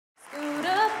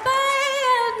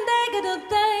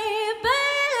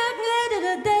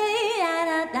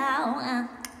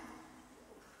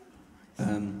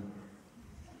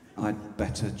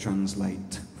to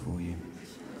translate for you.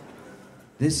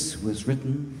 This was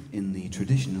written in the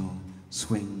traditional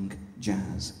swing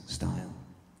jazz style.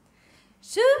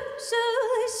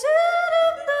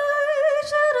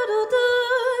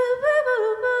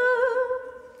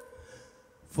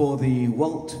 For the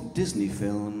Walt Disney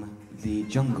film, The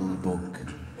Jungle Book.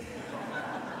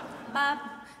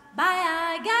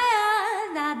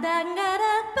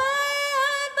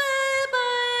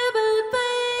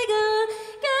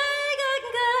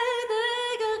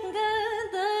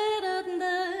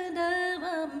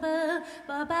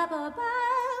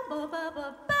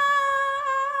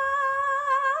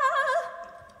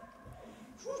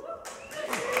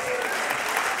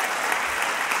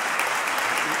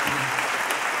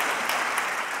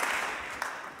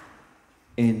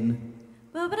 In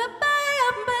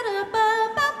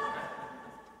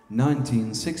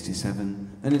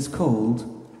 1967, and it's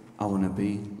called I Wanna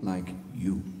Be Like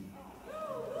You.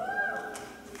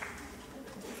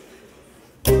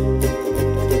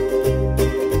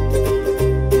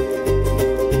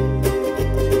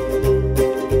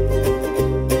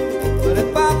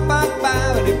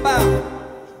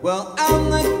 Well,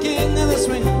 I'm the king of the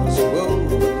swings, whoa,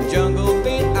 the jungle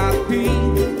VIP.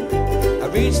 I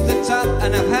reached the top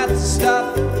and I've had to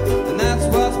stop, and that's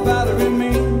what's bothering me.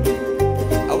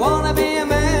 I wanna be a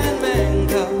man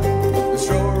cub,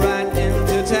 stroll right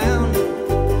into town,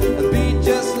 and be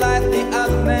just like the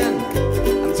other men.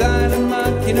 I'm tired of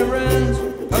monkeying around.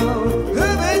 Oh,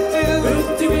 who-be-doo,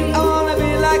 I wanna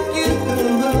be like you.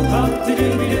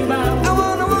 I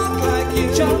wanna walk like you,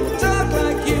 talk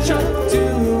like you, too.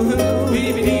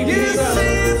 You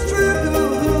say it's true,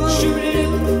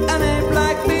 and ain't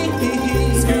like me.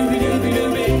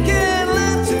 Can't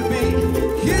learn to be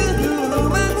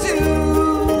human too.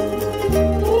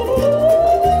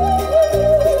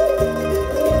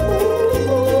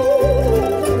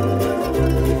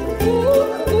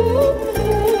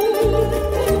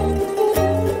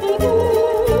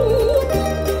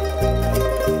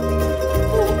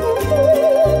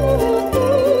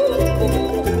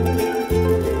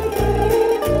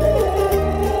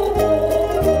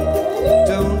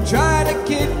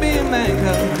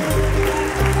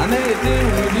 I made a deal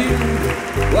with you.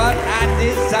 What I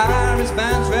desire is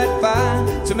man's red fire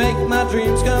to make my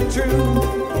dreams come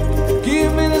true.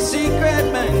 Give me the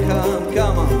secret, man,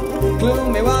 come on,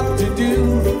 clue me what to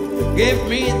do. Give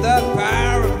me the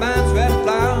power of man's red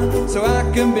flower so I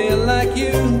can be like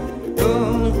you.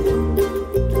 Oh.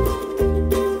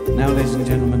 Now, ladies and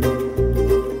gentlemen,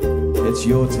 it's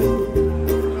your turn.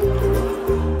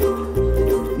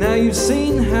 Now you've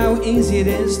seen how easy it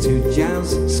is to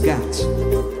jazz scat,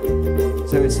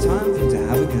 so it's time for you to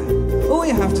have a go. All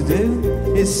you have to do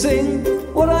is sing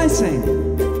what I sing.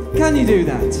 Can you do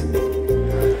that?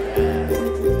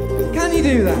 Can you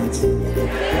do that?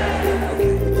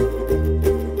 Okay.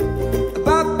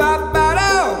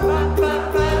 Ba-ba-ba-do!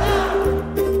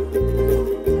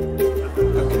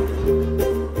 Okay.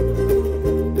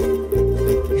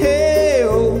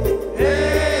 Hey-oh.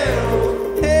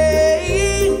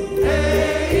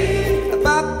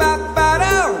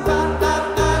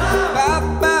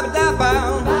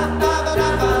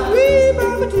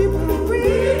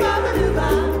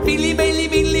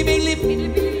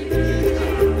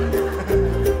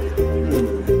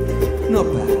 Not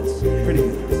bad, pretty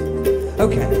good.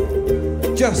 Okay,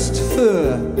 just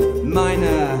for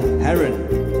minor heron,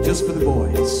 just for the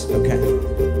boys, okay.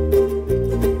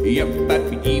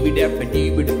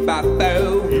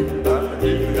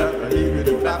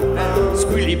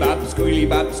 Squealy bop, squealy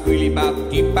bop, squealy bop,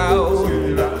 deep bow.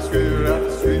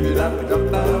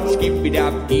 Skippy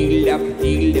dop, deedle dop,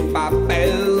 deedle bop,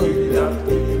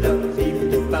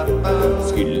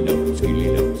 skilly dop, skilly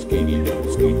dop, skilly dop,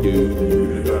 skilly dop.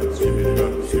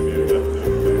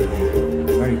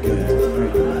 Very good, very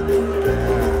good.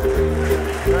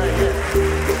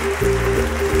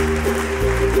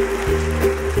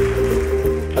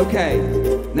 Okay,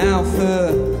 now for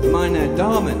minor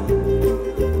Darman.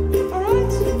 All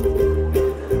right.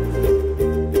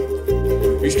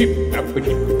 Skip up, dip,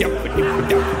 dip, dip,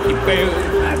 dip, dip.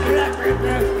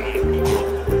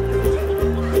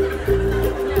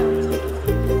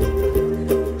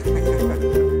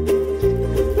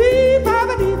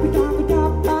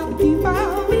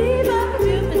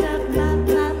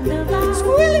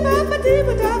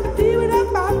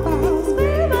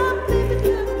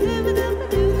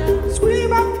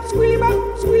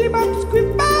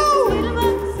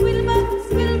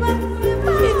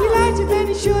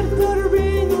 Should have put a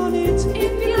ring on it.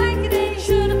 If you like it, then you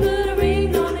should have put a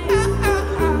ring on it.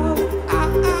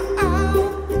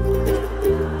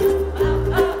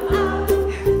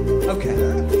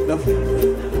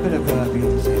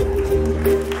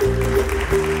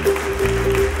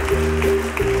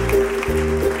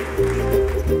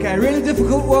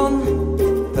 difficult one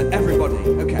for everybody.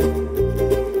 Okay.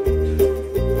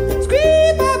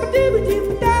 Squeeze baba dibba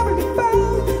dibba dabba dibba,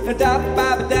 da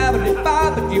baba dabba dibba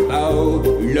baba dibba,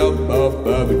 love baba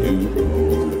baba doo.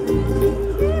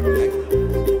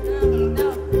 No.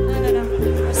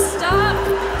 Stop.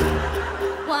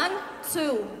 1,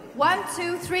 2, 1,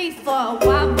 2, 3, 4.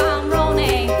 Wap bam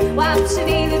rolling. Wap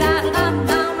shitty da da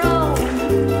da da.